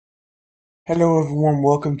Hello everyone,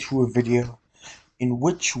 welcome to a video in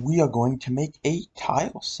which we are going to make a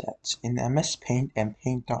tile set in MS Paint and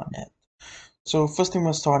Paint.net. So first thing we're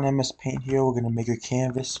going to start in MS Paint here, we're going to make a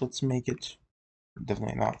canvas. Let's make it,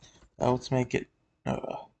 definitely not, let's make it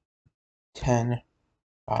 10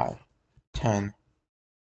 by 10.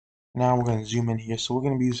 Now we're going to zoom in here, so we're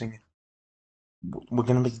going to be using, we're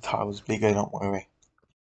going to make the tiles bigger, don't worry.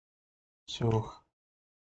 So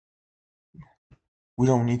we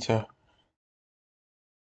don't need to,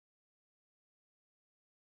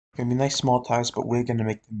 gonna be nice small tiles, but we're going to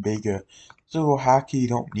make them bigger. So hacky, you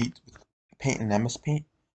don't need Paint and MS Paint.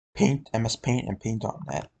 Paint, MS Paint, and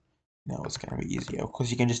Paint.net. No, it's gonna be easier. Of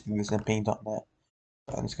course, you can just do this in Paint.net.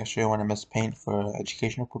 But I'm just gonna show you on MS Paint for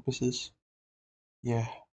educational purposes. Yeah.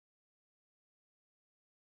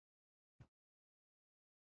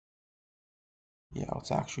 Yeah,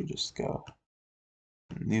 let's actually just go.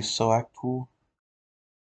 New select tool.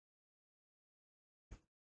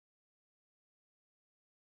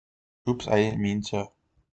 Oops, I didn't mean to.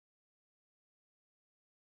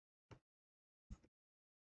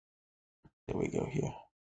 There we go here.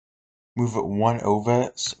 Move it one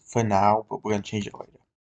over for now, but we're gonna change it later.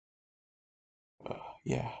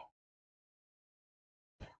 Yeah.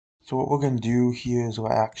 So what we're gonna do here is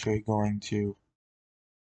we're actually going to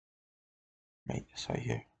make this right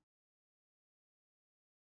here.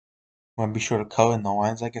 Want to be sure to color in the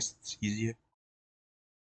lines, I guess it's easier.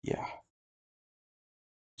 Yeah.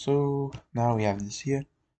 So now we have this here.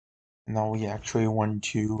 And now we actually want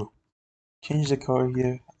to change the color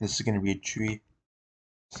here. This is going to be a tree.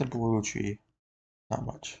 Simple little tree. Not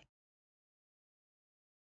much.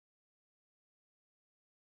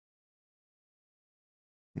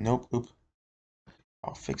 Nope. Oop.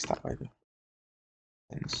 I'll fix that later.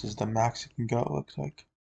 And this is the max it can go, it looks like.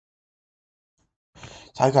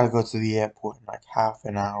 So I gotta go to the airport in like half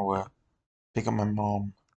an hour. Pick up my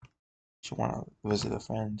mom. She wanna visit a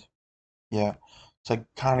friend. Yeah. So I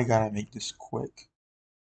kinda gotta make this quick.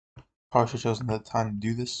 Probably should have chosen the time to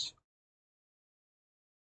do this.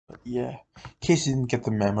 But yeah. In case you didn't get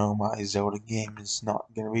the memo, my Zelda game is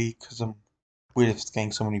not gonna be, because I'm weird if it's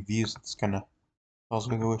getting so many views, it's gonna cause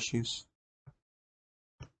legal issues.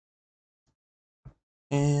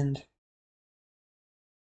 And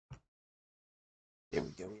there we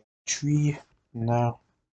go. We have a tree. Now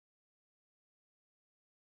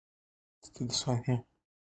let's do this one here.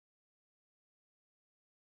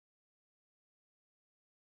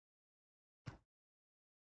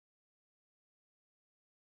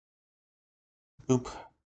 Oop.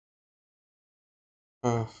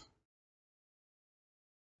 Uh,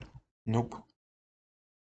 nope.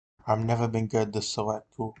 I've never been good at the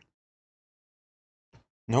select tool.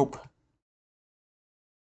 Nope.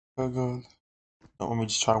 Oh god. No, let me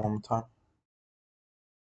just try one more time.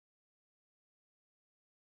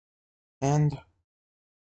 And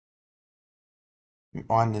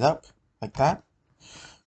wind it up like that.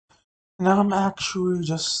 Now I'm actually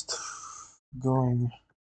just going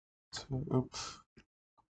to oop.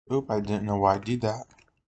 Oop, I didn't know why I did that.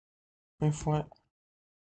 Wait for it.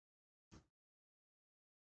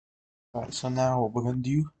 Alright, so now what we're gonna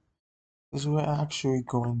do is we're actually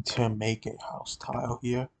going to make a house tile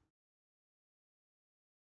here.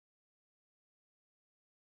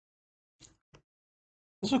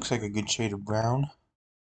 This looks like a good shade of brown.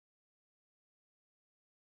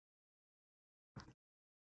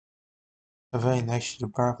 A very nice shade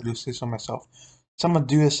of brown, if I do say so myself. So I'm gonna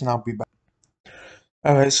do this and I'll be back.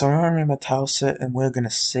 Alright, so I'm in my Tileset and we're gonna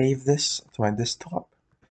save this to my desktop.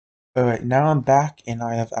 Alright, now I'm back and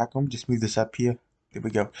I have, let me just move this up here. There we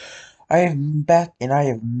go. I am back and I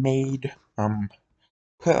have made,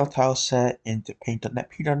 put a Tileset into Paint.net.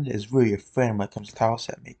 Paint.net is really a friend when it comes to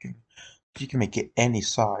Tileset making. You can make it any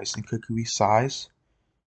size and click resize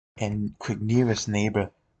and click nearest neighbor.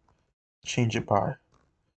 Change it by,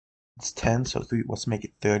 it's 10, so let's make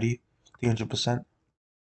it 30, 300%.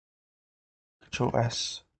 Control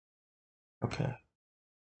S. Okay.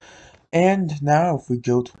 And now if we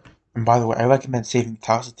go to, and by the way, I recommend saving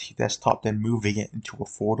Tileset to your desktop, then moving it into a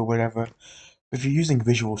folder or whatever. If you're using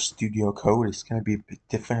Visual Studio Code, it's going to be a bit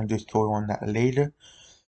different. I'll do a tutorial on that later.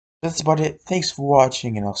 That's about it. Thanks for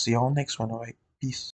watching, and I'll see you all next one. Alright, peace.